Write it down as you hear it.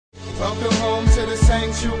Welcome home to the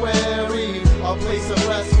sanctuary, a place of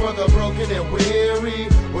rest for the broken and weary,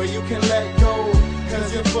 where you can let go,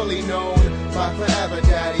 cause you're fully known by forever,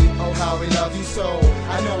 Daddy. Oh, how we love you so.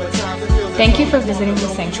 I know at times it feels. Thank you for visiting the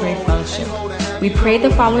Sanctuary Fellowship. We pray the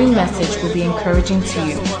following message will be encouraging to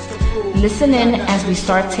you. Listen in as we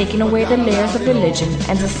start taking away the layers of religion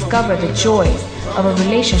and discover the joys of a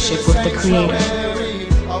relationship with the Creator.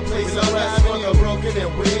 A place of rest for the broken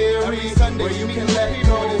and weary, where you can let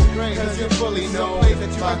go, cause you're fully known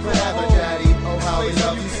by forever, Daddy. Oh, how we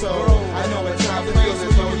love you so. I know at times it feels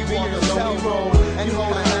as though you walk a lonely road, and you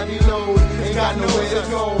hold a heavy load, ain't got nowhere to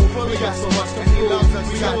go. We got so much to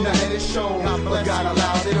prove, we got nothing to show, but God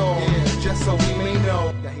allowed it all, just so we may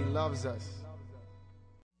know that He loves us.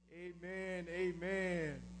 Amen,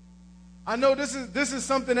 amen. I know this is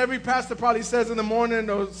something every pastor probably says in the morning,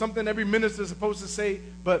 or something every minister is supposed to say,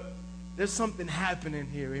 but there's something happening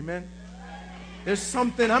here, amen? There's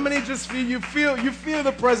something. How many just feel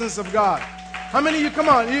the presence of God? How many of you, come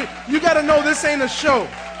on, you got to know this ain't a show.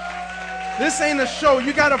 This ain't a show.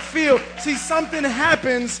 You got to feel. See, something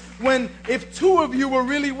happens when, if two of you were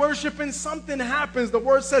really worshiping, something happens. The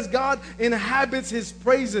word says God inhabits His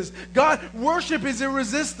praises. Worship is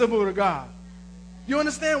irresistible to God. You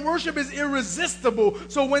understand? Worship is irresistible.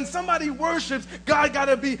 So when somebody worships, God got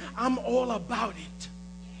to be, I'm all about it.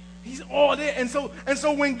 He's all there. And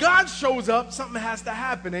so when God shows up, something has to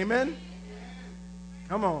happen. Amen?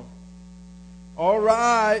 Come on. All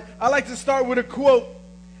right. I like to start with a quote.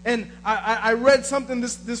 And I read something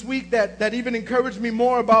this week that even encouraged me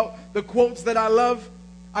more about the quotes that I love.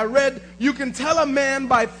 I read, you can tell a man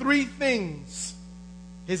by three things: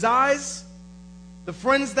 his eyes, the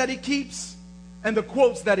friends that he keeps, and the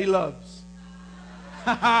quotes that he loves.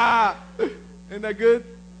 Isn't that good?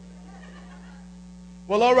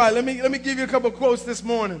 Well, all right, let me give you a couple quotes this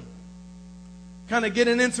morning. Kind of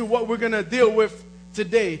getting into what we're going to deal with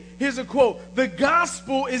today. Here's a quote: the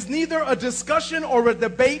gospel is neither a discussion or a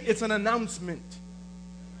debate, it's an announcement.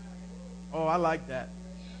 Oh, I like that.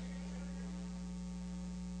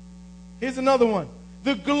 Here's another one: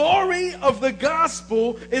 the glory of the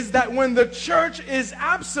gospel is that when the church is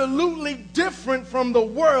absolutely different from the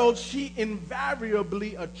world, she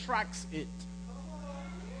invariably attracts it.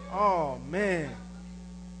 Oh, man.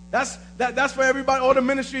 That's for everybody, all the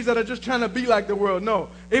ministries that are just trying to be like the world. No.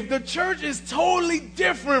 If the church is totally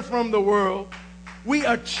different from the world, we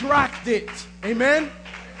attract it. Amen?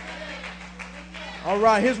 All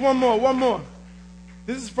right, here's one more.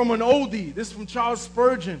 This is from an oldie. This is from Charles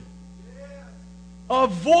Spurgeon.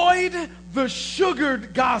 Avoid the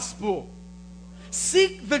sugared gospel.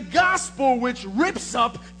 Seek the gospel which rips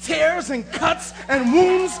up, tears and cuts and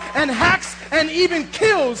wounds and hacks and even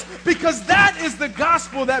kills, because that is the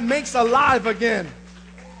gospel that makes alive again.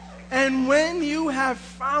 And when you have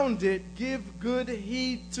found it, give good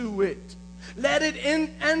heed to it. Let it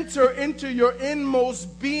enter into your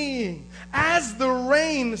inmost being. As the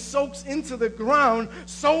rain soaks into the ground,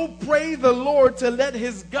 so pray the Lord to let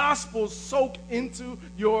His gospel soak into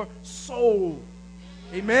your soul.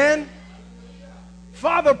 Amen?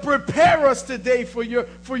 Father, prepare us today for your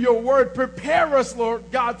word. Prepare us, Lord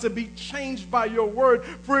God, to be changed by your word.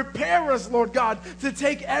 Prepare us, Lord God, to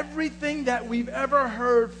take everything that we've ever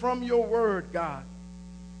heard from your word, God,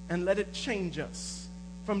 and let it change us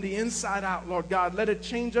from the inside out, Lord God. Let it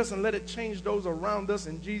change us and let it change those around us.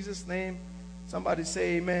 In Jesus' name, somebody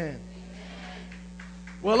say amen.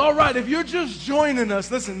 Well, all right, if you're just joining us,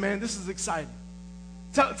 listen, man, this is exciting.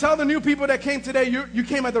 Tell the new people that came today, you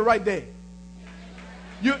came at the right day.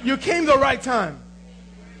 You came the right time.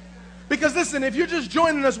 Because listen, if you're just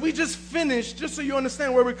joining us, we just finished, just so you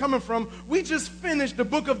understand where we're coming from, we just finished the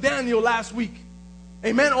book of Daniel last week.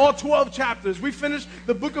 Amen. All 12 chapters. We finished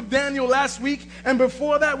the book of Daniel last week. And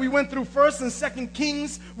before that, we went through 1st and 2nd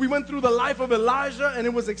Kings. We went through the life of Elijah, and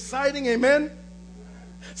it was exciting. Amen.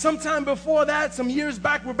 Sometime before that, some years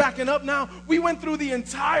back, we're backing up now, we went through the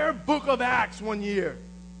entire book of Acts one year.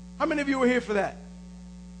 How many of you were here for that?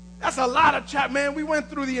 That's a lot of chat, man. We went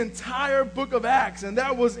through the entire book of Acts, and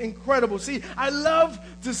that was incredible. See, I love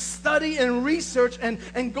to study and research and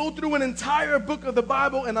go through an entire book of the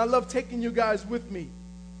Bible, and I love taking you guys with me.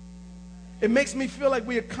 It makes me feel like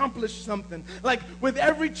we accomplished something. Like with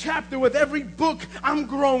every chapter, with every book, I'm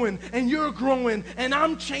growing, and you're growing, and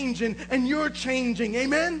I'm changing, and you're changing.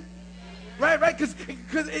 Amen? Right? Because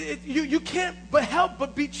you can't help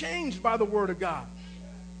but be changed by the Word of God.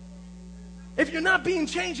 If you're not being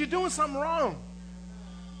changed, you're doing something wrong.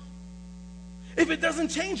 If it doesn't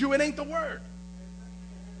change you, it ain't the Word.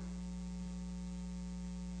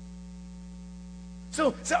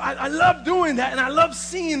 So I love doing that, and I love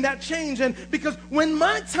seeing that change. And because when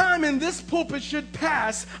my time in this pulpit should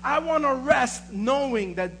pass, I want to rest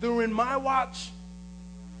knowing that during my watch,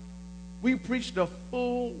 we preach the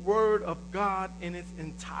full Word of God in its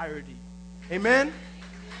entirety. Amen?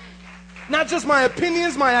 Not just my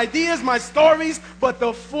opinions, my ideas, my stories, but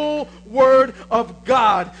the full Word of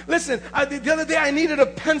God. Listen, the other day I needed a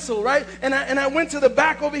pencil, right? And I went to the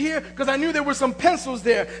back over here because I knew there were some pencils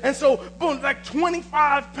there. And so, boom, like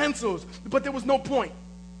 25 pencils, but there was no point.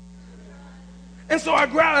 And so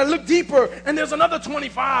I looked deeper, and there's another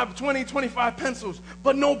 25 pencils,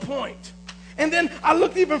 but no point. And then I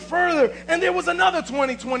looked even further, and there was another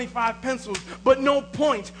 25 pencils, but no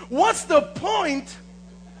point. What's the point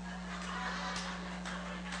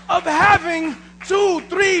of having 2,000,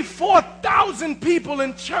 3,000, 4,000 people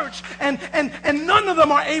in church and none of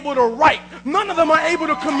them are able to write, none of them are able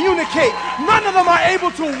to communicate, none of them are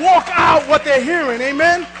able to walk out what they're hearing?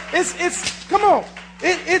 Amen. It's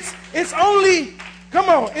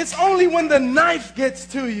only when the knife gets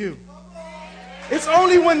to you. It's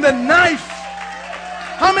only when the knife.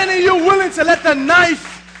 How many of you are willing to let the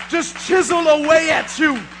knife just chisel away at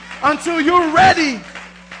you until you're ready?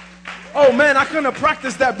 Oh man, I couldn't have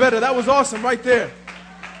practiced that better. That was awesome right there.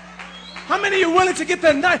 How many of you are willing to get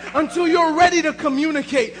the knife until you're ready to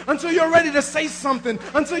communicate, until you're ready to say something,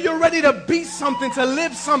 until you're ready to be something, to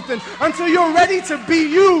live something, until you're ready to be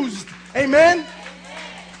used? Amen?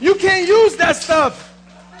 You can't use that stuff.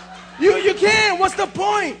 You can't. What's the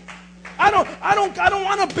point? I don't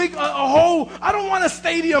want a big I don't want a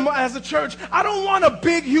stadium as a church. I don't want a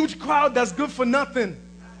big huge crowd that's good for nothing.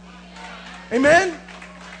 Amen?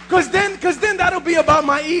 Because then that'll be about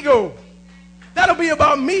my ego. That'll be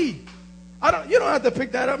about me. You don't have to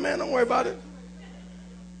pick that up, man. Don't worry about it.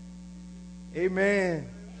 Amen.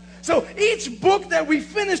 So each book that we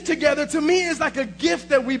finish together, to me, is like a gift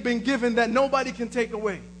that we've been given that nobody can take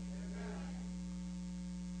away.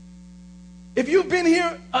 If you've been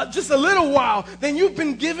here just a little while, then you've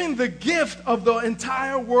been given the gift of the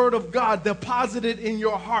entire Word of God deposited in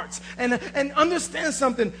your hearts. And understand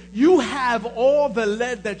something. You have all the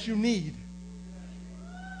lead that you need.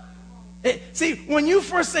 See, when you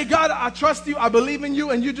first say, God, I trust you, I believe in you,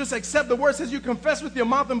 and you just accept the word, says you confess with your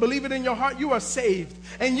mouth and believe it in your heart, you are saved.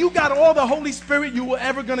 And you got all the Holy Spirit you were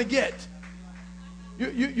ever going to get.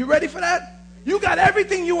 You ready for that? You got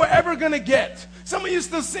everything you were ever going to get. Some of you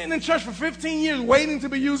still sitting in church for 15 years waiting to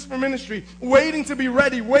be used for ministry, waiting to be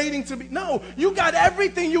ready, waiting to be... No, you got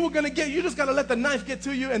everything you were going to get. You just got to let the knife get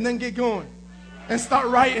to you and then get going and start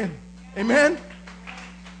writing. Amen?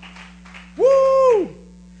 Woo!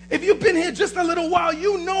 If you've been here just a little while,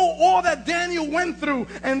 you know all that Daniel went through.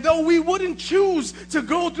 And though we wouldn't choose to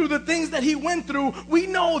go through the things that he went through, we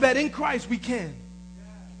know that in Christ we can.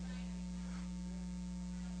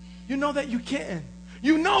 You know that you can.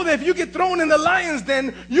 You know that if you get thrown in the lion's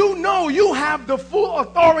den, you know you have the full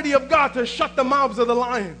authority of God to shut the mouths of the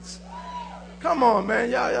lions. Come on, man.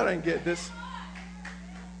 Y'all didn't get this.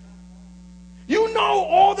 You know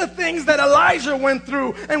all the things that Elijah went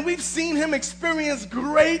through, and we've seen him experience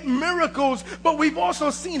great miracles, but we've also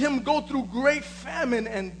seen him go through great famine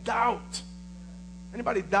and doubt.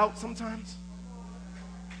 Anybody doubt sometimes?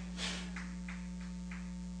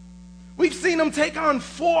 We've seen him take on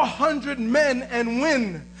 400 men and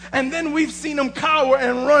win. And then we've seen him cower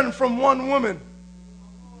and run from one woman.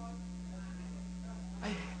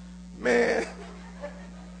 Man,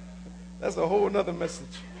 that's a whole nother message.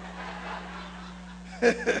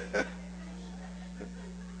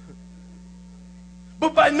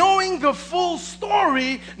 But by knowing the full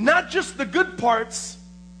story, not just the good parts,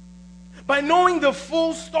 by knowing the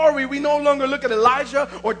full story, we no longer look at Elijah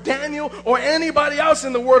or Daniel or anybody else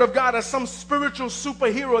in the Word of God as some spiritual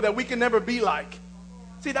superhero that we can never be like.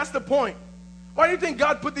 See, that's the point. Why do you think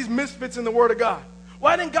God put these misfits in the Word of God?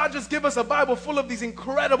 Why didn't God just give us a Bible full of these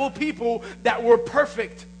incredible people that were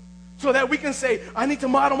perfect so that we can say, I need to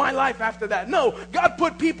model my life after that? No, God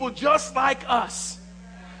put people just like us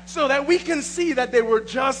so that we can see that they were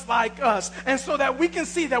just like us, and so that we can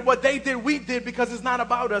see that what they did, we did, because it's not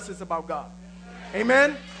about us, it's about God.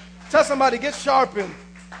 Amen? Tell somebody, get sharpened.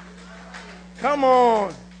 Come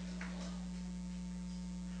on.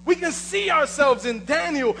 We can see ourselves in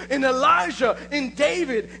Daniel, in Elijah, in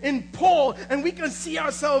David, in Paul, and we can see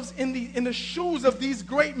ourselves in the shoes of these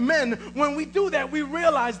great men. When we do that, we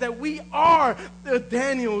realize that we are the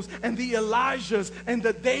Daniels and the Elijahs and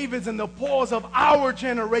the Davids and the Pauls of our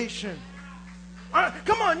generation.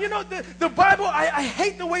 Come on, you know, the Bible, I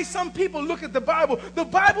hate the way some people look at the Bible. The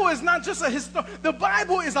Bible is not just a history. The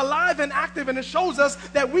Bible is alive and active, and it shows us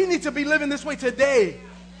that we need to be living this way today.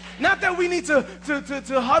 Not that we need to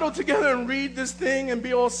huddle together and read this thing and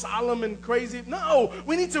be all solemn and crazy. No,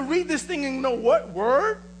 we need to read this thing and know what?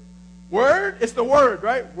 Word? Word? It's the word,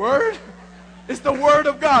 right? Word? It's the word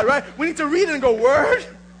of God, right? We need to read it and go, word?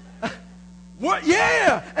 What?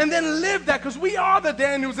 Yeah! And then live that, because we are the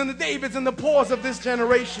Daniels and the Davids and the Pauls of this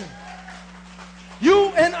generation. You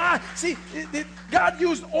and I. See, God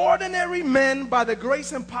used ordinary men by the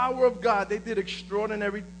grace and power of God. They lived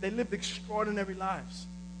extraordinary lives.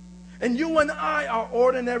 And you and I are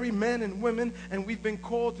ordinary men and women, and we've been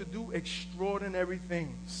called to do extraordinary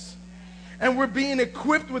things. And we're being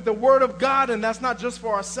equipped with the Word of God, and that's not just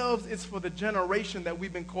for ourselves, it's for the generation that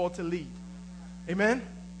we've been called to lead. Amen?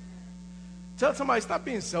 Tell somebody, stop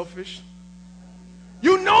being selfish.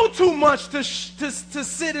 You know too much to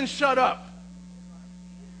sit and shut up.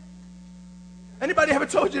 Anybody ever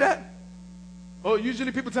told you that? Oh,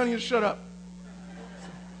 usually people telling you to shut up.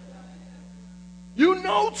 You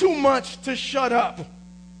know too much to shut up.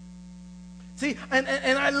 See, and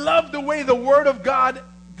I love the way the Word of God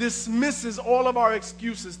dismisses all of our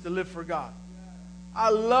excuses to live for God. I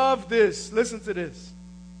love this. Listen to this.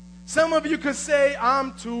 Some of you could say,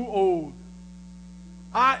 I'm too old.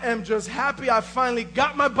 I am just happy I finally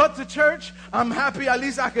got my butt to church. I'm happy at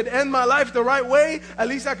least I could end my life the right way. At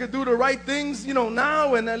least I could do the right things,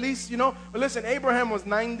 now. And at least, But listen, Abraham was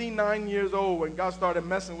 99 years old when God started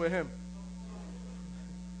messing with him.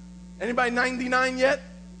 Anybody 99 yet?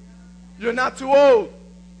 You're not too old.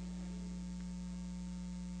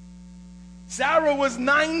 Sarah was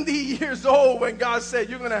 90 years old when God said,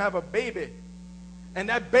 you're going to have a baby. And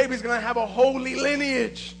that baby's going to have a holy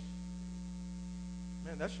lineage.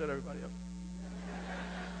 Man, that shut everybody up.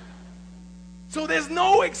 So there's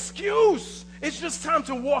no excuse. It's just time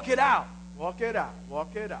to walk it out. Walk it out.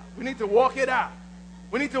 Walk it out. We need to walk it out.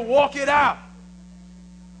 We need to walk it out.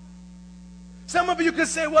 Some of you could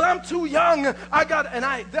say, well, I'm too young. I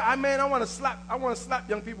want to slap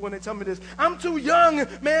young people when they tell me this. I'm too young,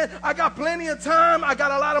 man. I got plenty of time. I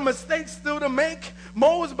got a lot of mistakes still to make.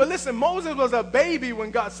 But listen, Moses was a baby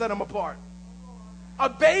when God set him apart. A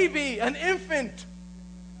baby, an infant,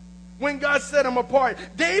 when God set him apart.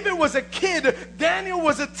 David was a kid. Daniel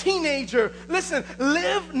was a teenager. Listen,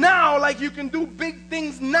 live now like you can do big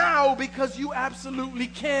things now, because you absolutely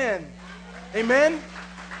can. Amen?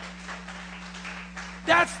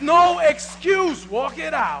 That's no excuse. Walk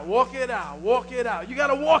it out. Walk it out. Walk it out. You got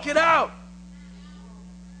to walk it out.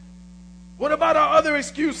 What about our other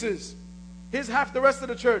excuses? Here's half the rest of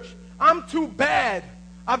the church. I'm too bad.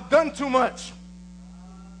 I've done too much.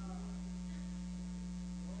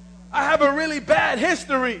 I have a really bad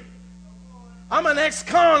history. I'm an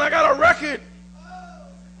ex-con. I got a record.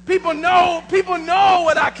 People know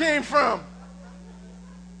what I came from.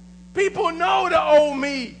 People know the old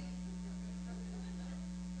me.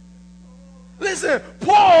 Listen,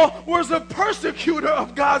 Paul was a persecutor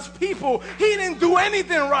of God's people. He didn't do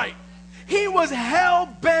anything right. He was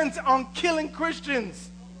hell-bent on killing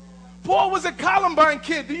Christians. Paul was a Columbine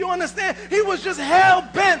kid. Do you understand? He was just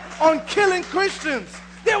hell-bent on killing Christians.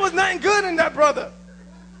 There was nothing good in that brother.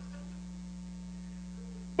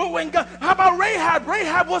 But how about Rahab?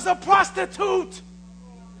 Rahab was a prostitute.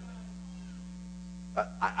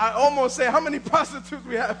 I almost say, how many prostitutes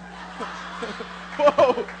we have?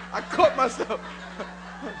 Whoa, I caught myself.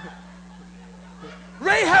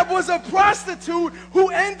 Rahab was a prostitute who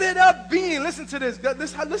ended up being, listen to this,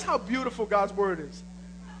 listen how beautiful God's word is.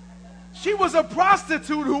 She was a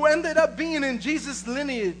prostitute who ended up being in Jesus'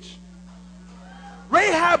 lineage.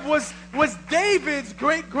 Rahab was David's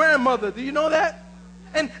great-grandmother. Do you know that?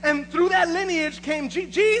 And through that lineage came,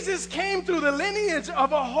 Jesus came through the lineage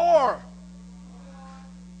of a whore.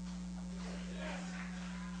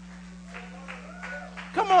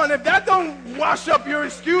 Come on, if that don't wash up your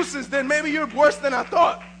excuses, then maybe you're worse than I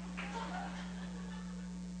thought.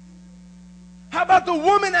 How about the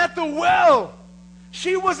woman at the well?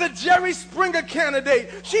 She was a Jerry Springer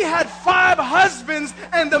candidate. She had 5 husbands,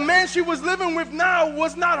 and the man she was living with now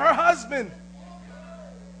was not her husband.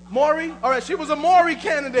 Maury? All right, she was a Maury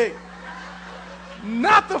candidate.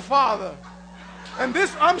 Not the father. And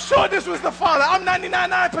I'm sure this was the father. I'm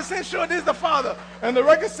 99% sure this is the father. And the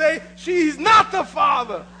records say she's not the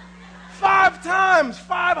father. 5 times,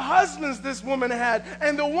 5 husbands this woman had.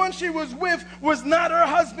 And the one she was with was not her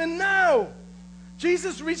husband now.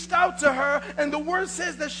 Jesus reached out to her, and the word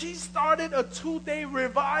says that she started a 2-day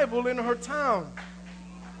revival in her town.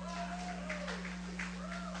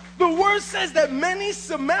 The word says that many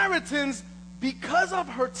Samaritans, because of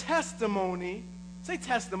her testimony, say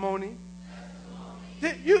testimony.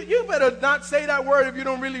 You better not say that word if you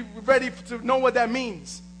don't really ready to know what that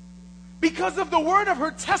means. Because of the word of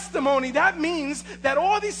her testimony, that means that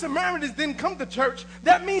all these Samaritans didn't come to church.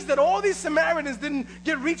 That means that all these Samaritans didn't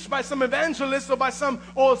get reached by some evangelist or by some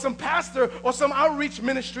pastor or some outreach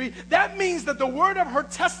ministry. That means that the word of her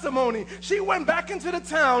testimony, she went back into the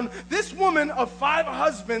town, this woman of 5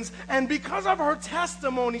 husbands, and because of her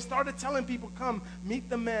testimony started telling people, come,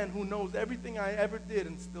 meet the man who knows everything I ever did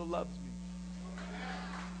and still loves me.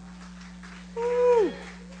 Woo.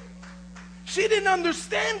 She didn't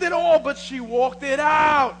understand it all, but she walked it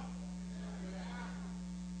out.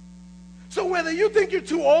 So whether you think you're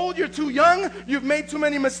too old, you're too young, you've made too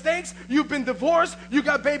many mistakes, you've been divorced, you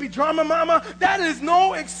got baby drama mama, that is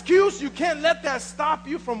no excuse. You can't let that stop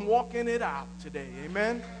you from walking it out today.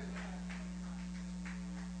 Amen?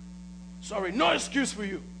 Sorry, no excuse for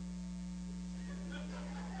you.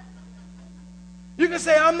 You can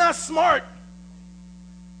say, I'm not smart.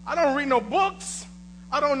 I don't read no books.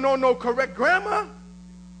 I don't know no correct grammar.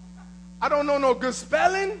 I don't know no good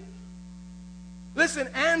spelling. Listen,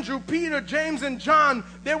 Andrew, Peter, James, and John,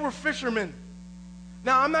 they were fishermen.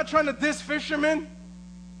 Now, I'm not trying to diss fishermen,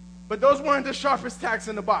 but those weren't the sharpest tacks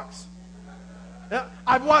in the box. Yeah,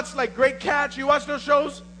 I've watched like Great Catch. You watch those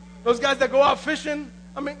shows? Those guys that go out fishing?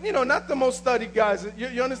 I mean, you know, not the most studied guys.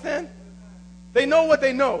 You understand? They know what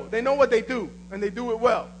they know. They know what they do, and they do it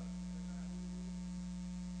well.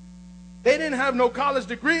 They didn't have no college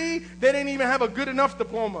degree. They didn't even have a good enough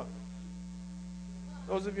diploma.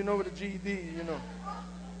 Those of you know what a GED, you know.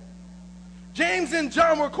 James and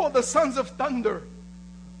John were called the sons of thunder.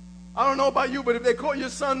 I don't know about you, but if they call your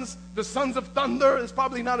sons the sons of thunder, it's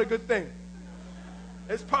probably not a good thing.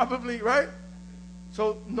 It's probably, right?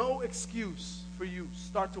 So no excuse for you.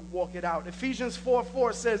 Start to walk it out. Ephesians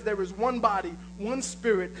 4:4 says there is one body, one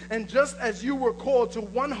spirit, and just as you were called to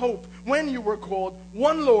one hope when you were called,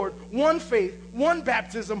 one Lord, one faith, one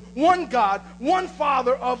baptism, one God, one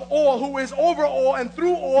Father of all, who is over all and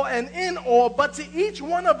through all and in all, but to each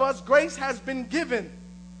one of us grace has been given.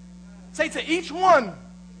 Say, to each one,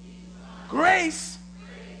 grace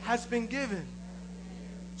has been given.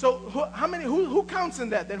 So who counts in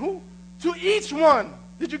that then? Who? To each one.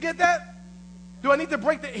 Did you get that? Do I need to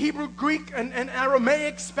break the Hebrew, Greek, and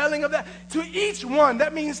Aramaic spelling of that? To each one.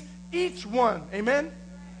 That means each one. Amen?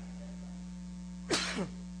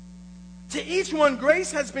 To each one,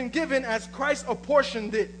 grace has been given as Christ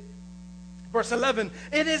apportioned it. Verse 11,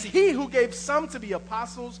 it is he who gave some to be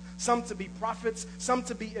apostles, some to be prophets, some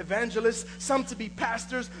to be evangelists, some to be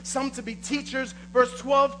pastors, some to be teachers. Verse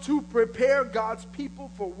 12, to prepare God's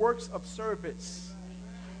people for works of service.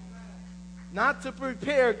 Not to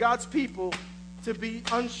prepare God's people to be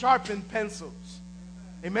unsharpened pencils.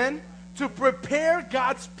 Amen? To prepare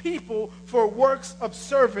God's people for works of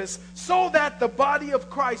service so that the body of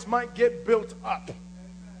Christ might get built up.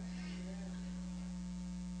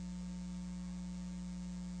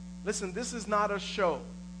 Listen, this is not a show.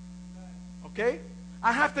 Okay?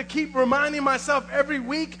 I have to keep reminding myself every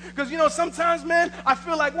week because, you know, sometimes, man, I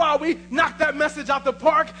feel like, wow, we knocked that message out the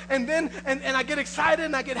park, and then and I get excited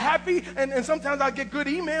and I get happy, and sometimes I get good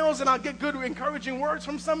emails and I get good encouraging words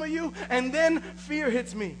from some of you, and then fear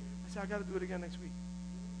hits me. I say, I got to do it again next week.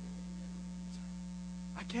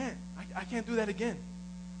 I can't do that again.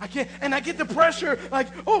 I can't, and I get the pressure, like,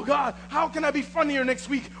 oh God, how can I be funnier next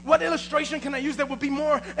week? What illustration can I use that would be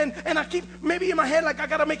more? And I keep, maybe in my head, like, I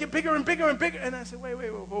got to make it bigger and bigger and bigger. And I say, wait,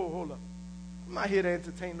 hold up. I'm not here to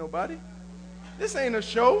entertain nobody. This ain't a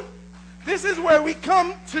show. This is where we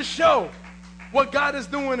come to show what God is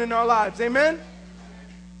doing in our lives. Amen?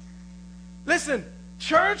 Listen,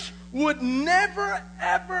 church would never,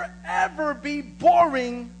 ever, ever be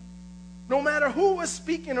boring, no matter who was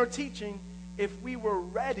speaking or teaching, if we were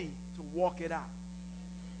ready to walk it out.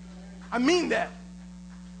 I mean that.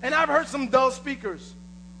 And I've heard some dull speakers.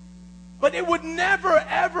 But it would never,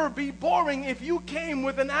 ever be boring if you came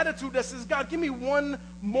with an attitude that says, God, give me one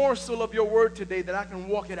morsel of your word today that I can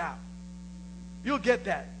walk it out. You'll get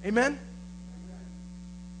that. Amen?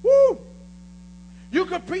 Woo! You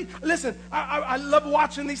could preach. Listen, I love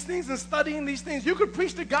watching these things and studying these things. You could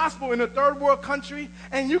preach the gospel in a third world country,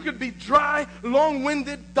 and you could be dry,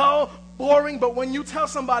 long-winded, dull, boring, but when you tell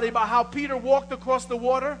somebody about how Peter walked across the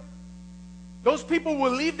water, those people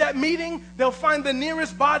will leave that meeting, they'll find the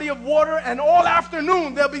nearest body of water, and all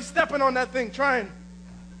afternoon they'll be stepping on that thing, trying.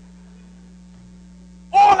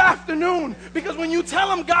 All afternoon. Because when you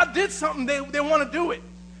tell them God did something, they want to do it.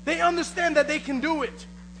 They understand that they can do it.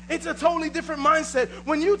 It's a totally different mindset.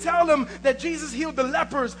 When you tell them that Jesus healed the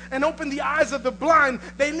lepers and opened the eyes of the blind,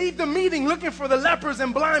 they leave the meeting looking for the lepers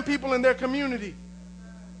and blind people in their community.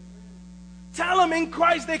 Tell them in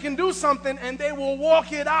Christ they can do something, and they will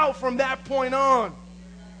walk it out from that point on.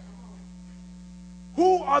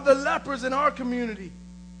 Who are the lepers in our community?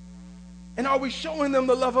 And are we showing them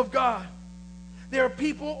the love of God? There are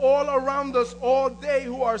people all around us all day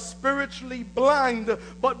who are spiritually blind,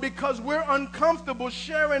 but because we're uncomfortable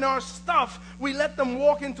sharing our stuff, we let them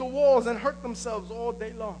walk into walls and hurt themselves all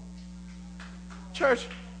day long. Church,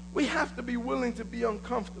 we have to be willing to be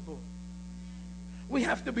uncomfortable. We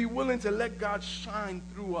have to be willing to let God shine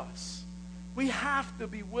through us. We have to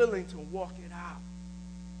be willing to walk it out.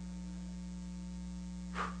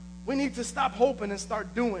 We need to stop hoping and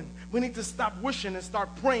start doing. We need to stop wishing and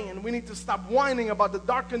start praying. We need to stop whining about the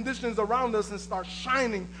dark conditions around us and start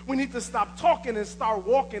shining. We need to stop talking and start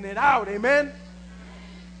walking it out. Amen?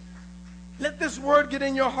 Let this word get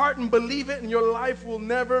in your heart and believe it, and your life will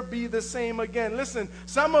never be the same again. Listen,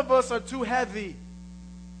 some of us are too heavy.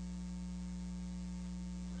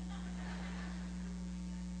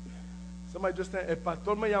 Somebody just said, El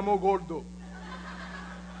pastor me llamó gordo.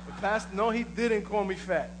 The pastor, no, he didn't call me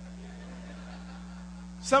fat.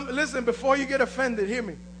 Listen, before you get offended, hear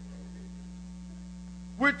me.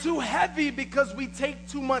 We're too heavy because we take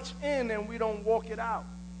too much in and we don't walk it out.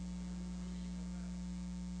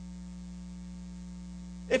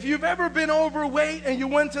 If you've ever been overweight and you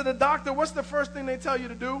went to the doctor, what's the first thing they tell you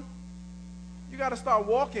to do? You got to start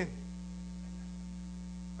walking.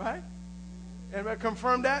 Right? And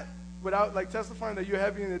confirm that without like testifying that you're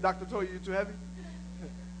heavy and the doctor told you you're too heavy?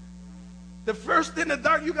 The first thing,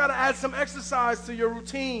 you got to add some exercise to your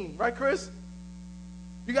routine. Right, Chris?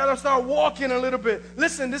 You got to start walking a little bit.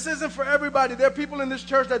 Listen, this isn't for everybody. There are people in this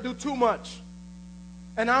church that do too much.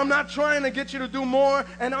 And I'm not trying to get you to do more.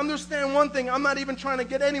 And understand one thing. I'm not even trying to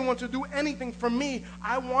get anyone to do anything for me.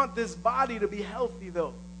 I want this body to be healthy,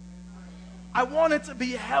 though. I want it to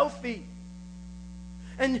be healthy.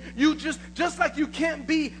 And you just like you can't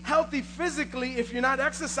be healthy physically if you're not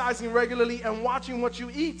exercising regularly and watching what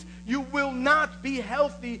you eat, you will not be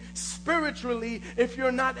healthy spiritually if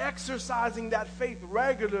you're not exercising that faith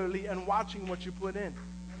regularly and watching what you put in.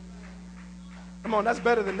 Come on, that's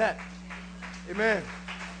better than that. Amen.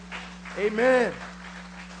 Amen.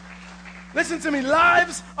 Listen to me.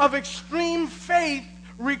 Lives of extreme faith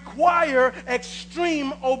require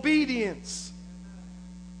extreme obedience.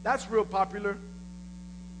 That's real popular.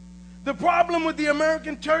 The problem with the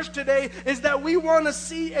American church today is that we want to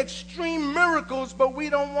see extreme miracles, but we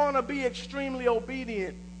don't want to be extremely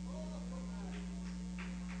obedient.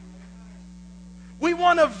 We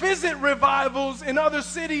want to visit revivals in other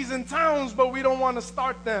cities and towns, but we don't want to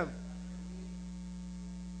start them.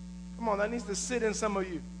 Come on, that needs to sit in some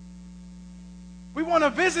of you. We want to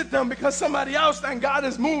visit them because somebody else and God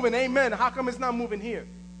is moving. Amen. How come it's not moving here?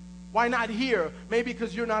 Why not here? Maybe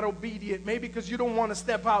because you're not obedient. Maybe because you don't want to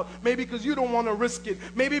step out. Maybe because you don't want to risk it.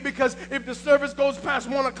 Maybe because if the service goes past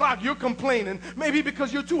 1 o'clock, you're complaining. Maybe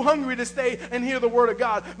because you're too hungry to stay and hear the word of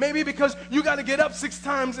God. Maybe because you got to get up 6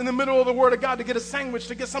 times in the middle of the word of God to get a sandwich,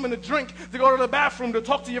 to get something to drink, to go to the bathroom, to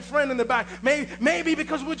talk to your friend in the back. Maybe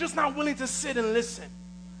because we're just not willing to sit and listen.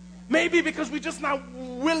 Maybe because we're just not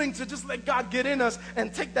willing to just let God get in us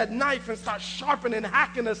and take that knife and start sharpening,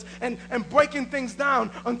 hacking us and breaking things down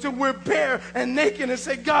until we're bare and naked and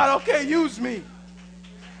say, God, okay, use me.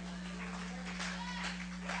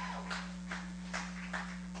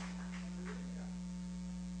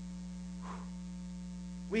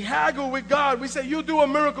 We haggle with God. We say, you do a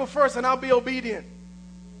miracle first and I'll be obedient.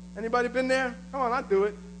 Anybody been there? Come on, I do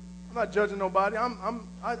it. I'm not judging nobody.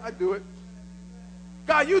 I do it.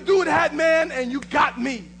 God, you do that, man, and you got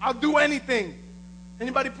me. I'll do anything.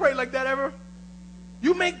 Anybody pray like that ever?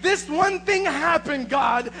 You make this one thing happen,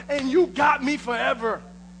 God, and you got me forever.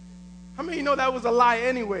 How many of you know that was a lie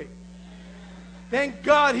anyway? Thank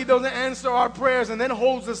God he doesn't answer our prayers and then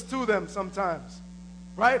holds us to them sometimes.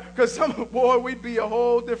 Right? Because we'd be a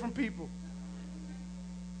whole different people.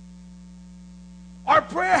 Our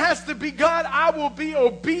prayer has to be, God, I will be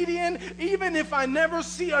obedient even if I never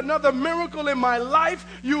see another miracle in my life.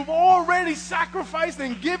 You've already sacrificed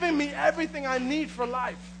and given me everything I need for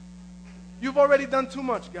life. You've already done too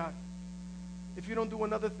much, God. If you don't do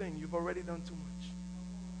another thing, you've already done too much.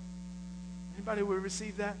 Anybody will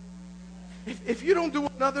receive that? If you don't do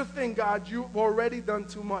another thing, God, you've already done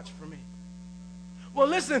too much for me. Well,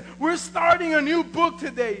 listen, we're starting a new book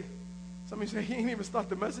today. Somebody say, he ain't even started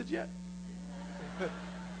the message yet.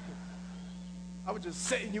 I was just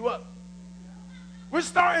setting you up. We're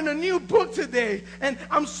starting a new book today, and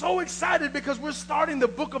I'm so excited because we're starting the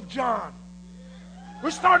book of John.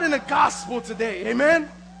 We're starting a gospel today, amen?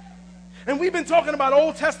 And we've been talking about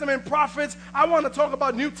Old Testament prophets. I want to talk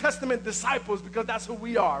about New Testament disciples because that's who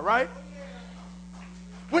we are, right?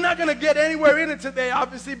 We're not going to get anywhere in it today,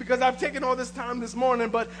 obviously, because I've taken all this time this morning,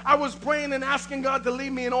 but I was praying and asking God to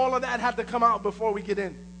lead me, and all of that had to come out before we get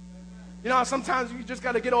in. You know, sometimes you just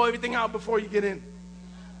got to get everything out before you get in.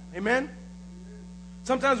 Amen?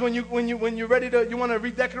 Sometimes when you're ready to, you want to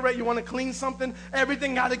redecorate, you want to clean something,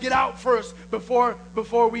 everything got to get out first before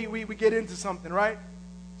we get into something, right?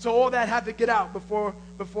 So all that had to get out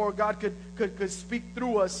before God could speak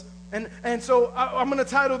through us. And so I'm going to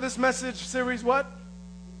title this message series what?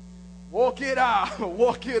 Walk it out.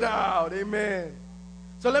 Walk it out. Amen.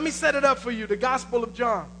 So let me set it up for you. The Gospel of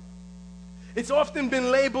John. It's often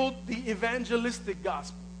been labeled the evangelistic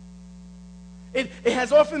gospel. It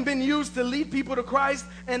has often been used to lead people to Christ,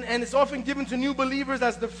 and it's often given to new believers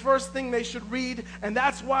as the first thing they should read, and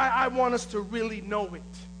that's why I want us to really know it.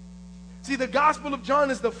 See, the Gospel of John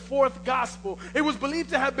is the fourth gospel. It was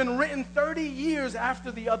believed to have been written 30 years after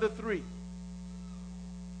the other three.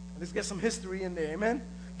 Let's get some history in there, amen?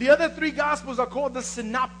 The other three gospels are called the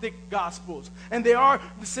synoptic gospels, and the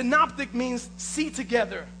synoptic means see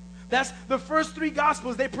together. That's the first three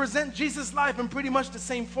gospels. They present Jesus' life in pretty much the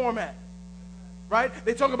same format. Right?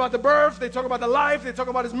 They talk about the birth, they talk about the life, they talk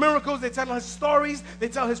about his miracles, they tell his stories, they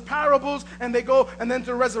tell his parables, and they go, and then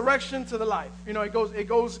to resurrection, to the life. You know, it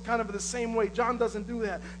goes kind of the same way. John doesn't do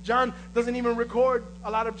that. John doesn't even record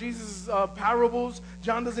a lot of Jesus' parables.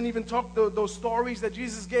 John doesn't even talk those stories that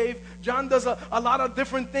Jesus gave. John does a lot of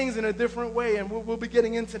different things in a different way, and we'll be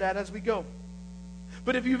getting into that as we go.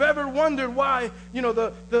 But if you've ever wondered why, you know,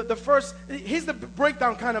 the first, here's the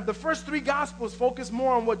breakdown kind of. The first three gospels focus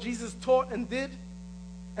more on what Jesus taught and did,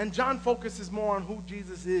 and John focuses more on who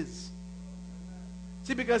Jesus is.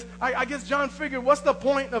 See, because I guess John figured, what's the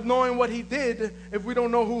point of knowing what he did if we don't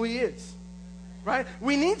know who he is? Right?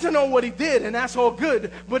 We need to know what he did, and that's all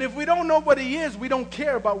good. But if we don't know what he is, we don't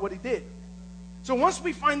care about what he did. So once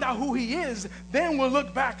we find out who he is, then we'll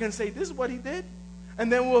look back and say, this is what he did?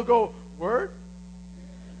 And then we'll go, word?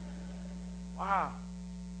 Wow.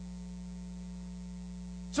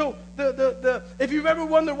 So if you've ever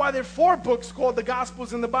wondered why there are 4 books called the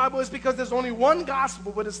Gospels in the Bible, it's because there's only one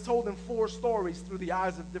gospel, but it's told in 4 stories through the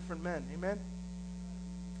eyes of different men. Amen?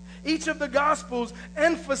 Each of the Gospels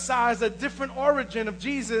emphasize a different origin of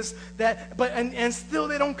Jesus, and still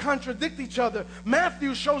they don't contradict each other.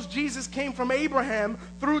 Matthew shows Jesus came from Abraham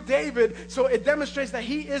through David, so it demonstrates that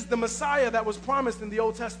he is the Messiah that was promised in the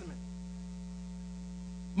Old Testament.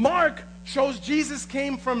 Mark shows Jesus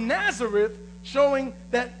came from Nazareth,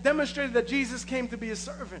 demonstrated that Jesus came to be a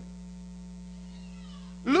servant.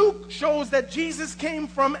 Luke shows that Jesus came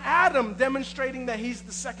from Adam, demonstrating that he's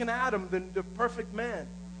the second Adam, the perfect man,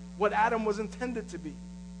 what Adam was intended to be.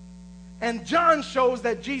 And John shows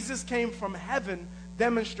that Jesus came from heaven,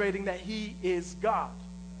 demonstrating that he is God.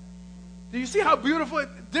 Do you see how beautiful,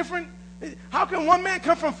 different? How can one man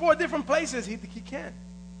come from 4 different places? He can.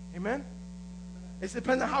 Amen? It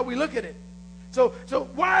depends on how we look at it. So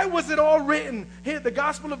why was it all written? Here, the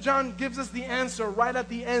Gospel of John gives us the answer right at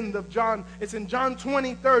the end of John. It's in John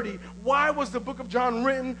 20:30. Why was the book of John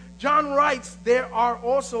written? John writes, there are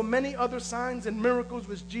also many other signs and miracles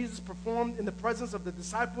which Jesus performed in the presence of the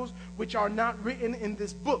disciples, which are not written in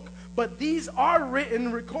this book. But these are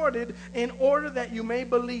written, recorded, in order that you may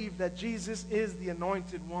believe that Jesus is the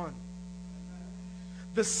Anointed One,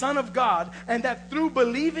 the Son of God, and that through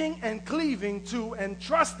believing and cleaving to and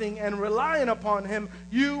trusting and relying upon him,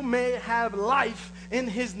 you may have life in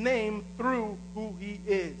his name through who he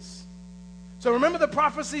is. So remember the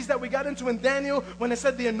prophecies that we got into in Daniel when it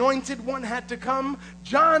said the Anointed One had to come?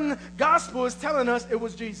 John's Gospel is telling us it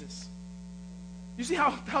was Jesus. You see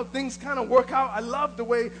how things kind of work out? I love the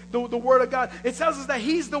way the Word of God. It tells us that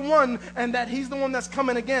he's the one and that he's the one that's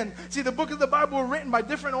coming again. See, the book of the Bible were written by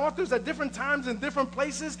different authors at different times in different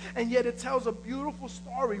places, and yet it tells a beautiful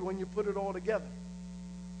story when you put it all together.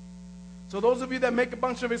 So those of you that make a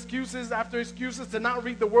bunch of excuses after excuses to not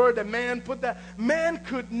read the Word, that man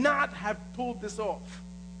could not have pulled this off.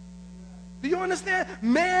 Do you understand?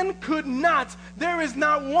 Man could not. There is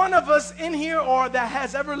not one of us in here or that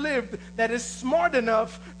has ever lived that is smart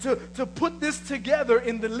enough to put this together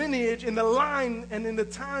in the lineage, in the line, and in the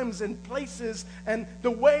times and places and the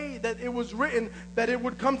way that it was written, that it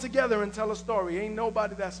would come together and tell a story. Ain't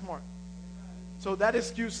nobody that smart. So that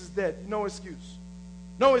excuse is dead. No excuse.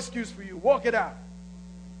 No excuse for you. Walk it out.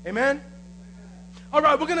 Amen? All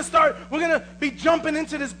right, we're going to be jumping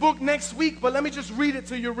into this book next week, but let me just read it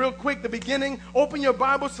to you real quick, the beginning. Open your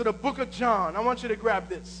Bibles to the book of John. I want you to grab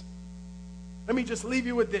this. Let me just leave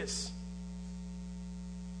you with this.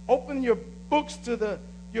 Open your books to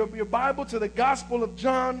your Bible to the Gospel of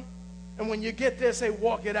John, and when you get there, say,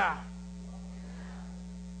 walk it out.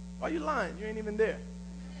 Why are you lying? You ain't even there.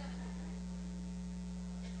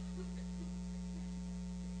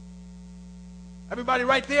 Everybody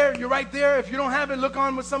right there? You're right there. If you don't have it, look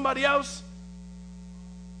on with somebody else.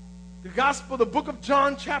 The gospel, the book of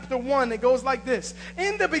John, chapter 1, it goes like this.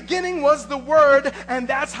 In the beginning was the Word, and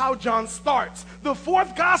that's how John starts. The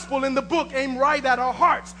fourth gospel in the book aimed right at our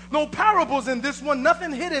hearts. No parables in this one,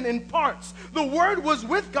 nothing hidden in parts. The Word was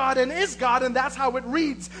with God and is God, and that's how it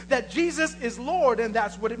reads. That Jesus is Lord, and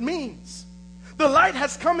that's what it means. The light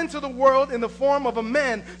has come into the world in the form of a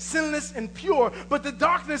man, sinless and pure, but the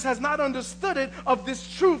darkness has not understood it. Of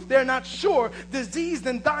this truth they're not sure. Diseased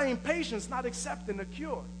and dying patients, not accepting a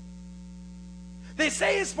cure. They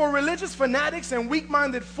say it's for religious fanatics and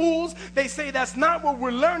weak-minded fools. They say that's not what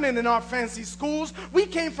we're learning in our fancy schools. We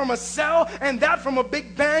came from a cell, and that from a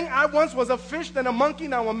big bang. I once was a fish, then a monkey,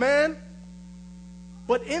 now a man.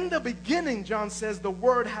 But in the beginning, John says, the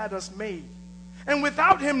Word had us made. And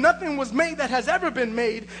without him, nothing was made that has ever been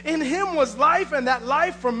made. In him was life, and that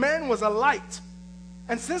life for man was a light.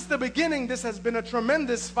 And since the beginning, this has been a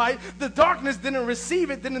tremendous fight. The darkness didn't receive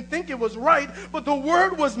it, didn't think it was right. But the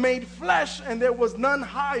Word was made flesh, and there was none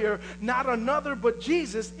higher, not another, but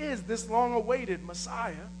Jesus is this long-awaited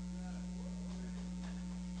Messiah.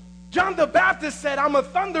 John the Baptist said, I'm a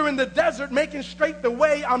thunder in the desert, making straight the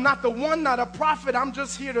way. I'm not the one, not a prophet. I'm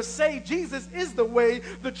just here to say Jesus is the way,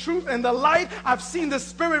 the truth, and the light. I've seen the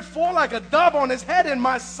Spirit fall like a dove on his head in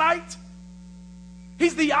my sight.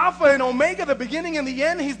 He's the Alpha and Omega, the beginning and the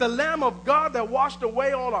end. He's the Lamb of God that washed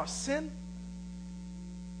away all our sin.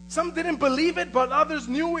 Some didn't believe it, but others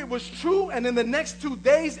knew it was true. And in the next 2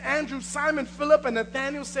 days, Andrew, Simon, Philip, and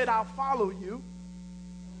Nathanael said, I'll follow you.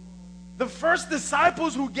 The first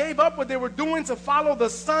disciples who gave up what they were doing to follow the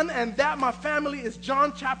Son, and that, my family, is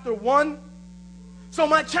John chapter 1. So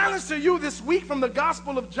my challenge to you this week from the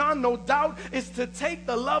Gospel of John, no doubt, is to take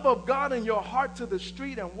the love of God in your heart to the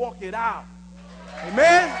street and walk it out.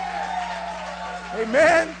 Amen.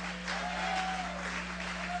 Amen.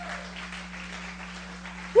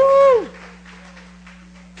 Woo!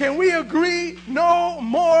 Can we agree? No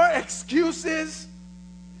more excuses.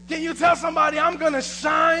 Can you tell somebody, I'm going to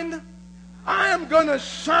shine? I am going to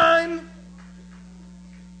shine.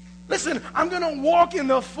 Listen, I'm going to walk in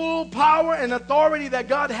the full power and authority that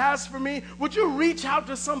God has for me. Would you reach out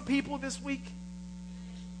to some people this week?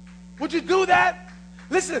 Would you do that?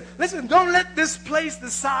 Listen, don't let this place, the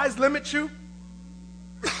size, limit you.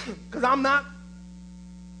 Because I'm not.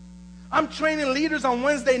 I'm training leaders on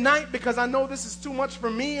Wednesday night because I know this is too much for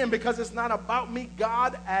me, and because it's not about me.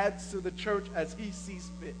 God adds to the church as he sees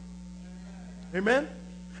fit. Amen?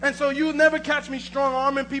 And so you'll never catch me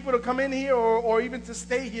strong-arming people to come in here or even to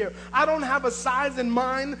stay here. I don't have a size in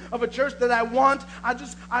mind of a church that I want.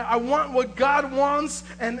 I want what God wants,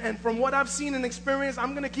 and from what I've seen and experienced,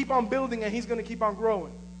 I'm going to keep on building, and he's going to keep on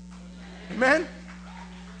growing. Amen?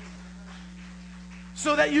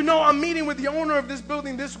 So that you know, I'm meeting with the owner of this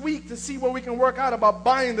building this week to see what we can work out about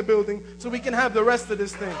buying the building so we can have the rest of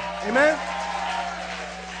this thing. Amen?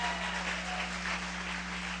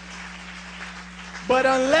 But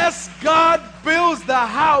unless God builds the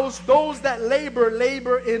house, those that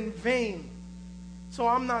labor in vain. So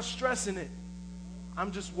I'm not stressing it.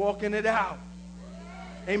 I'm just walking it out.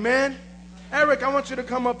 Amen? Eric, I want you to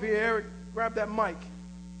come up here. Eric, grab that mic.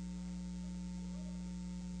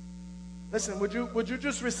 Listen, would you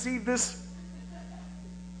just receive this?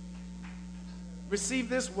 Receive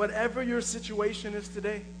this, whatever your situation is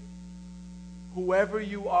today, whoever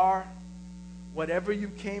you are, whatever you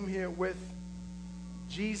came here with,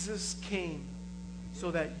 Jesus came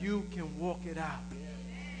so that you can walk it out.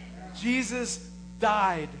 Jesus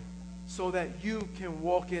died so that you can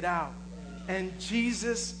walk it out. And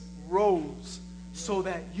Jesus rose so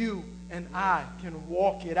that you and I can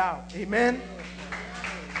walk it out. Amen?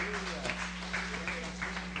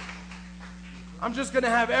 I'm just going to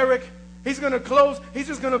have Eric, he's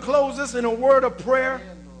just going to close this in a word of prayer.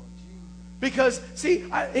 Because, see,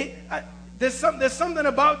 there's something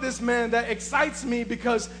about this man that excites me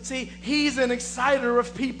because, see, he's an exciter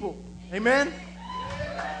of people. Amen?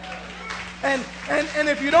 And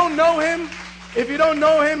if you don't know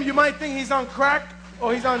him, you might think he's on crack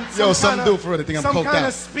or he's on some kind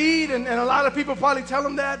of speed, and a lot of people probably tell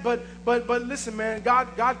him that, but listen, man,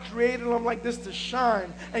 God created him like this to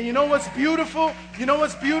shine. And you know what's beautiful?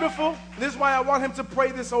 This is why I want him to pray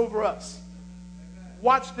this over us.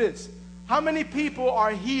 Watch this. How many people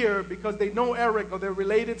are here because they know Eric, or they're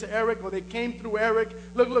related to Eric, or they came through Eric?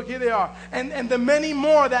 Look, here they are. And the many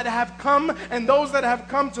more that have come, and those that have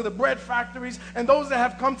come to the bread factories, and those that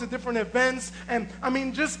have come to different events. And I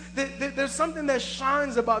mean, there's something that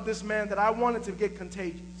shines about this man that I wanted to get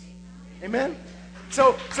contagious. Amen?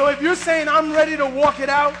 So if you're saying, I'm ready to walk it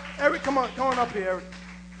out, Eric, come on up here, Eric.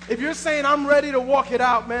 If you're saying, I'm ready to walk it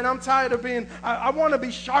out, man, I'm tired of being, I want to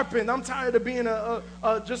be sharpened. I'm tired of being come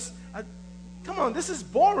on, this is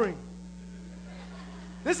boring.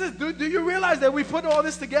 This is, do you realize that we put all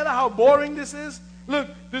this together, how boring this is? Look,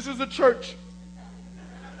 this is a church.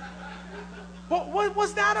 What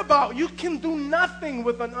was that about? You can do nothing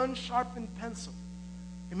with an unsharpened pencil.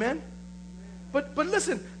 Amen? But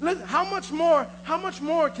listen, how much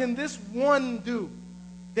more can this one do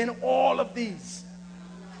than all of these?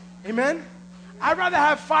 Amen? I'd rather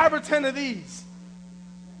have 5 or 10 of these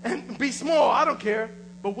and be small. I don't care.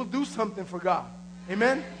 But we'll do something for God.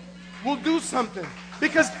 Amen? We'll do something.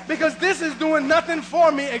 Because this is doing nothing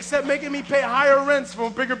for me except making me pay higher rents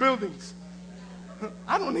for bigger buildings.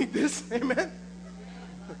 I don't need this. Amen?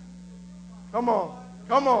 Come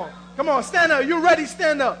on. Stand up. You ready?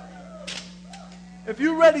 Stand up. If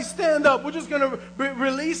you're ready, stand up. We're just going to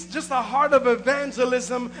release just a heart of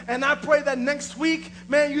evangelism. And I pray that next week,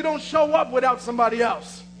 man, you don't show up without somebody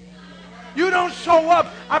else. You don't show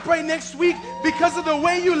up. I pray next week, because of the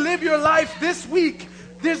way you live your life this week,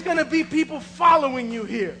 there's going to be people following you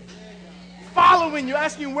here. Following you,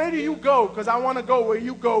 asking, where do you go? Because I want to go where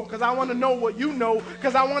you go. Because I want to know what you know.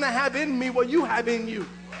 Because I want to have in me what you have in you.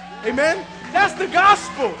 Amen? That's the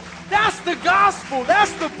gospel. That's the gospel.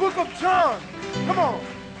 That's the book of John. Come on.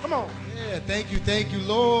 Yeah, thank you,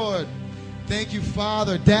 Lord. Thank you,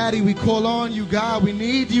 Father. Daddy, we call on you, God. We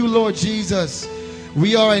need you, Lord Jesus.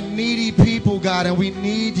 We are a needy people, God, and we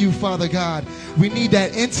need you, Father God. We need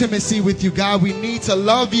that intimacy with you, God. We need to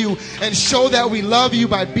love you and show that we love you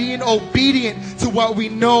by being obedient to what we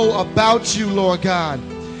know about you, Lord God.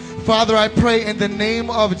 Father, I pray in the name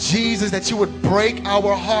of Jesus that you would break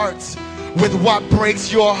our hearts with what breaks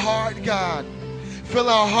your heart, God. Fill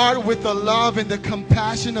our heart with the love and the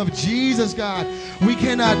compassion of Jesus, God. We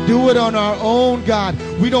cannot do it on our own, God.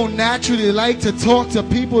 We don't naturally like to talk to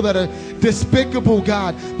people that are despicable,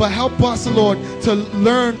 God. But help us, Lord, to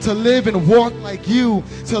learn to live and walk like you,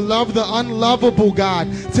 to love the unlovable, God,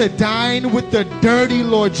 to dine with the dirty,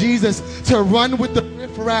 Lord Jesus, to run with the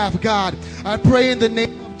riffraff, God. I pray in the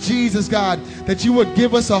name of Jesus, God, that you would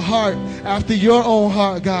give us a heart after your own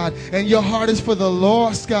heart, God. And your heart is for the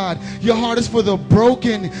lost, God. Your heart is for the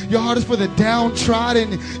broken. Your heart is for the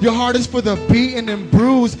downtrodden. Your heart is for the beaten and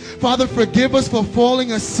bruised. Father, forgive us for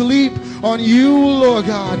falling asleep on you, Lord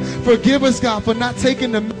God. Forgive us, God, for not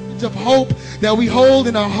taking the message of hope that we hold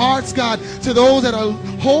in our hearts, God, to those that are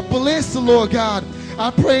hopeless, Lord God. I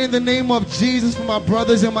pray in the name of Jesus for my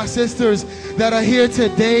brothers and my sisters that are here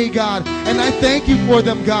today, God. And I thank you for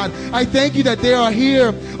them, God. I thank you that they are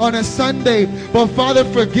here on a Sunday. But Father,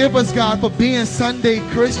 forgive us, God, for being Sunday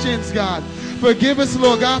Christians, God. Forgive us,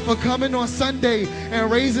 Lord God, for coming on Sunday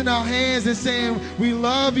and raising our hands and saying, we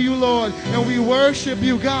love you, Lord, and we worship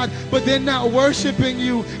you, God, but then not worshiping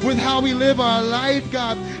you with how we live our life,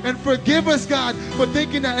 God. And forgive us, God, for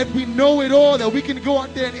thinking that if we know it all, that we can go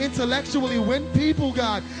out there and intellectually win people,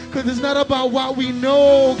 God, because it's not about what we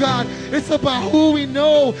know, God. It's about who we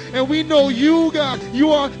know, and we know you, God.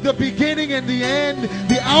 You are the beginning and the end,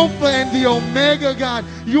 the Alpha and the Omega, God.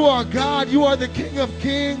 You are God. You are the King of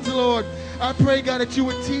Kings, Lord. I pray, God, that you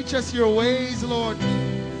would teach us your ways, Lord.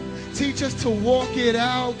 Teach us to walk it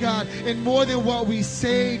out, God, in more than what we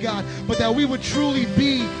say, God, but that we would truly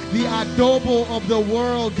be the adobo of the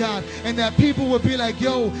world, God, and that people would be like,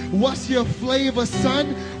 yo, what's your flavor,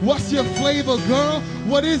 son? What's your flavor, girl?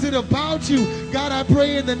 What is it about you? God, I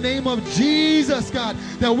pray in the name of Jesus, God,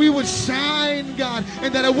 that we would shine, God,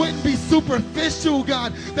 and that it wouldn't be superficial,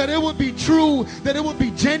 God, that it would be true, that it would be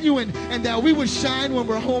genuine, and that we would shine when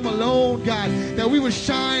we're home alone, God, that we would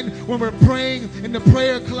shine when we're praying in the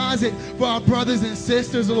prayer closet for our brothers and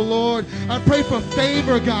sisters, oh Lord. I pray for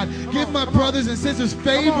favor, God. Give my brothers and sisters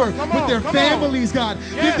favor with their families, God.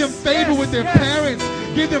 Give them favor with their parents.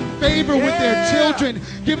 Give them favor with their children.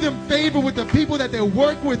 Give them favor with the people that they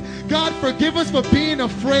work with. God, forgive us for being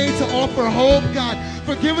afraid to offer hope, God.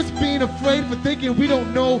 Forgive us being afraid for thinking we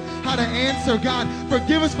don't know how to answer, God.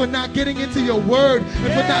 Forgive us for not getting into your word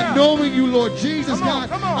and for not knowing you, Lord Jesus,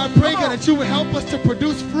 God. I pray, God, that you would help us to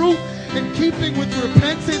produce fruit in keeping with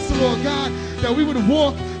repentance, Lord God, that we would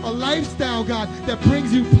walk a lifestyle, God, that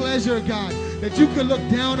brings you pleasure, God, that you could look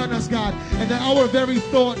down on us, God, and that our very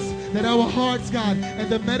thoughts, that our hearts, God, and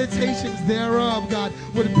the meditations thereof, God,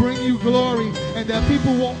 would bring you glory, and that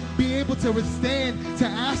people won't be able to withstand to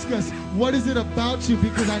ask us, what is it about you?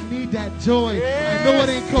 Because I need that joy. I know it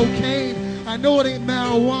ain't cocaine. I know it ain't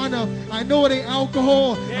marijuana. I know it ain't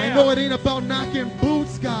alcohol. I know it ain't about knocking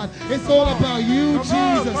boots, God. It's all about you,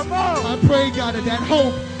 Jesus. I pray, God, that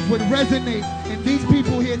hope would resonate in these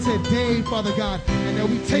people here today, Father God, and that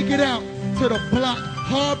we take it out to the block,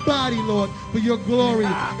 hard body, Lord, for your glory.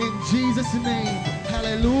 In Jesus' name,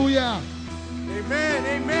 hallelujah. Amen,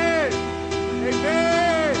 amen,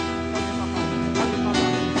 amen.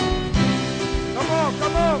 Come on,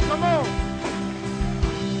 come on, come on.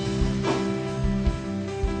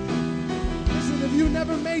 Listen, if you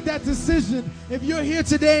never made that decision, if you're here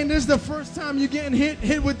today and this is the first time you're getting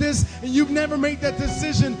hit with this, and you've never made that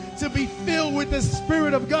decision to be filled with the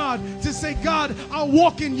Spirit of God, to say, God, I'll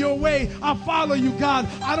walk in your way, I'll follow you, God.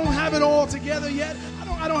 I don't have it all together yet.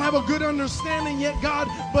 I don't have a good understanding yet, God,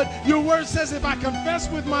 but your word says if I confess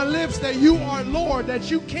with my lips that you are Lord,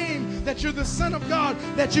 that you came, that you're the Son of God,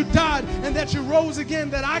 that you died, and that you rose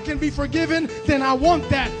again, that I can be forgiven, then I want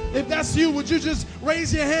that. If that's you, would you just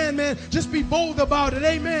raise your hand, man? Just be bold about it.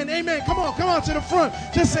 Amen, amen. Come on to the front.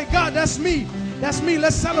 Just say, God, that's me. That's me.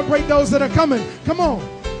 Let's celebrate those that are coming. Come on.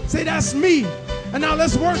 Say, that's me. And now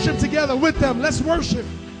let's worship together with them. Let's worship.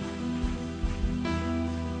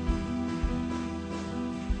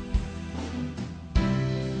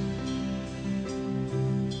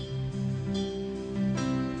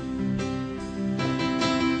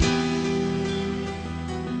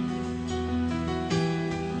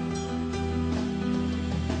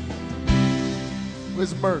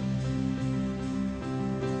 Where's Mert?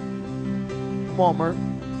 Come on, Mert.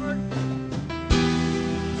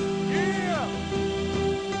 Yeah.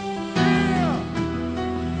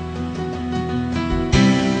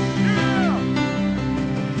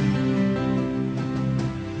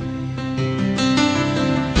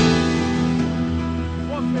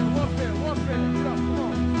 Warfare. Get up, come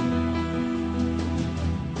on.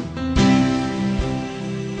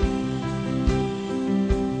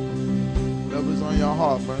 Whatever's on your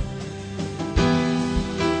heart, Mert.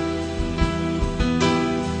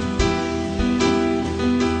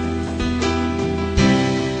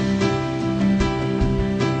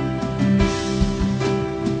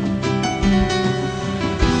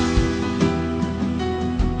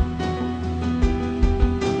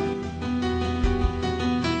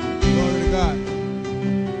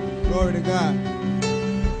 Glory to God.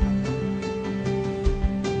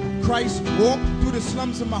 Christ walked through the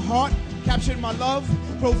slums of my heart, captured my love,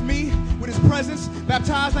 clothed me with his presence,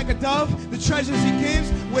 baptized like a dove, the treasures he gives.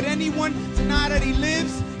 Would anyone deny that he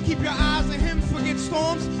lives? Keep your eyes on him, forget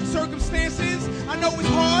storms, circumstances. I know it's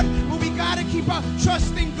hard, but we gotta keep our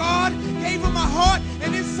trust in God. Gave him my heart,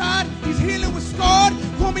 and inside he's healing with scarred.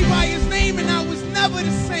 Call me by his name, and I was never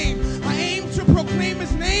the same. I aim to proclaim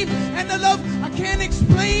his name, and the love I can't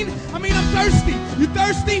explain. I mean, I'm thirsty. You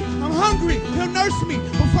thirsty? I'm hungry. He'll nurse me.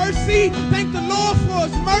 But first, see, thank the Lord for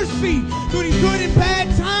his mercy. Through these good and bad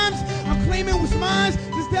times, I'm claiming what's mine.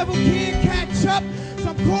 This devil can't catch up. So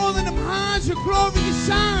I'm calling him Hans, your glory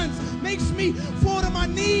shines. Makes me fall to my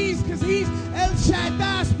knees, cause he's El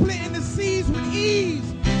Shaddai, splitting the seas with ease.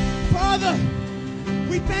 Father,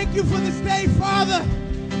 we thank you for this day, Father.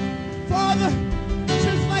 Father,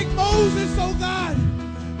 just like Moses, oh God,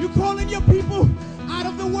 you calling your people out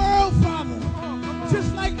of the world, Father.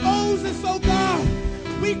 Just like Moses, oh God,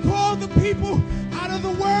 we call the people out of the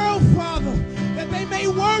world, Father, that they may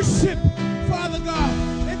worship, Father God,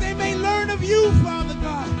 that they may learn of you, Father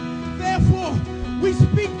God. Therefore, we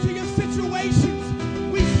speak to your situations.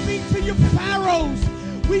 We speak to your pharaohs.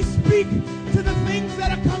 We speak to the things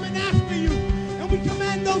that are coming after you. And we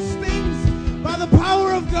command those things by the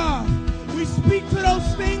power of God. We speak to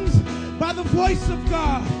those things by the voice of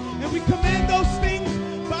God. And we command those things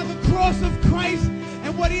by the cross of Christ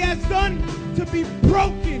and what he has done to be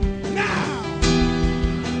broken now.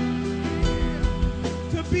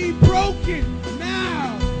 To be broken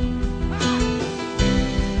now.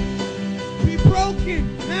 Be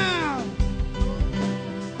broken now.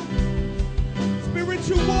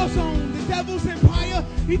 Spiritual war zone. The devil's empire,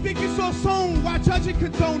 he think it's all sown. Why judge and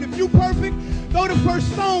condone? If you perfect, throw the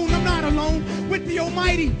first stone. I'm not alone with the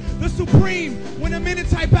Almighty, the Supreme. When I'm in a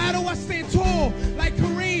tight battle, I stand tall like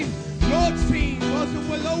Kareem. Lord's team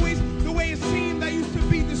was always the way it seemed. I used to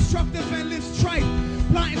be destructive and live strife.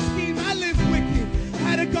 Plotting scheme, I live wicked.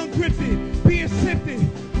 Had a gun gripped it, being sifted,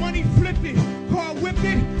 money flipped it, car whipped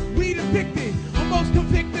it, weed addicted. Almost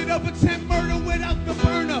convicted of attempt murder without the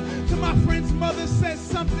burner. To my friend's mother said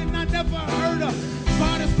something I never heard of.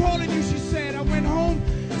 God is calling you, she said. I went home,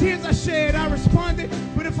 tears I shed, I responded.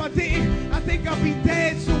 But if I didn't, I think I'd be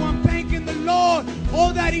dead. So I'm thanking the Lord,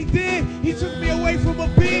 all that he did. He took me away from a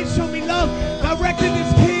bid, showed me love, directed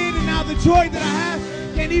this kid. And now the joy that I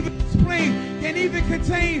have can't even explain, can't even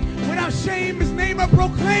contain. Without shame, his name I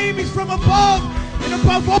proclaim. He's from above, and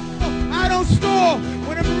above all, I don't store.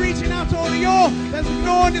 When I'm reaching out to all of y'all that's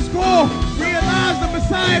ignoring this call, realize the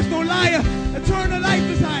Messiah's no liar. Eternal life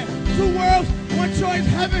desire. Two worlds, one choice,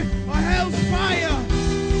 heaven or hell's fire.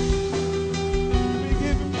 We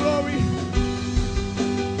give him glory.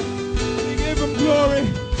 We give him glory.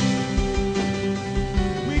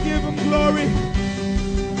 We give him glory.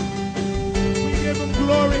 We give him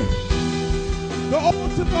glory. The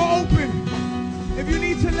altars are open. If you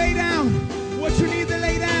need to lay down what you need to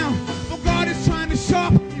lay down, but God is trying to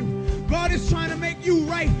sharpen you. God is trying to make you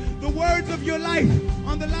write the words of your life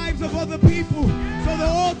on the lives of other people. So the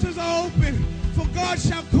altars are open, for God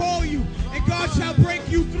shall call you, and God shall break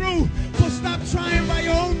you through. So stop trying by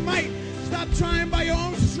your own might. Stop trying by your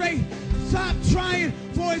own strength. Stop trying,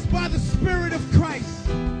 for it's by the Spirit of Christ.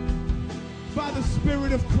 By the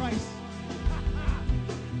Spirit of Christ.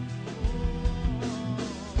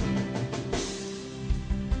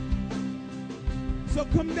 So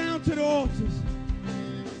come down to the altars.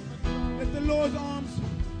 Let the Lord's arms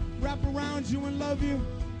wrap around you and love you.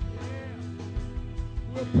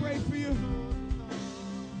 We'll pray for you.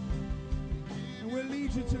 And we'll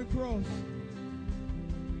lead you to the cross.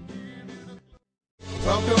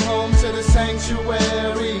 Welcome home to the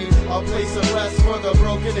sanctuary, a place of rest for the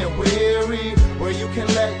broken and weary, where you can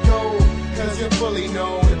let go, cause you're fully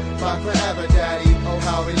known by forever, Daddy. Oh,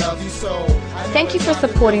 how we love you so. Thank you for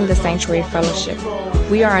supporting the Sanctuary Fellowship.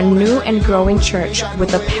 We are a new and growing church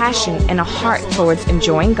with a passion and a heart towards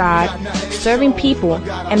enjoying God, serving people,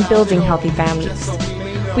 and building healthy families.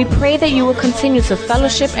 We pray that you will continue to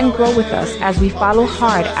fellowship and grow with us as we follow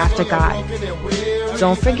hard after God.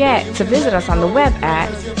 Don't forget to visit us on the web at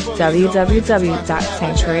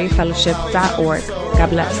www.sanctuaryfellowship.org. God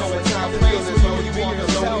bless.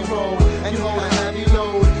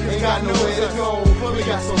 We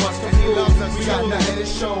got so much to prove, we got nothing to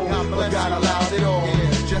show, but God allowed it all,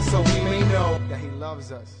 just so we may know that He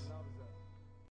loves us.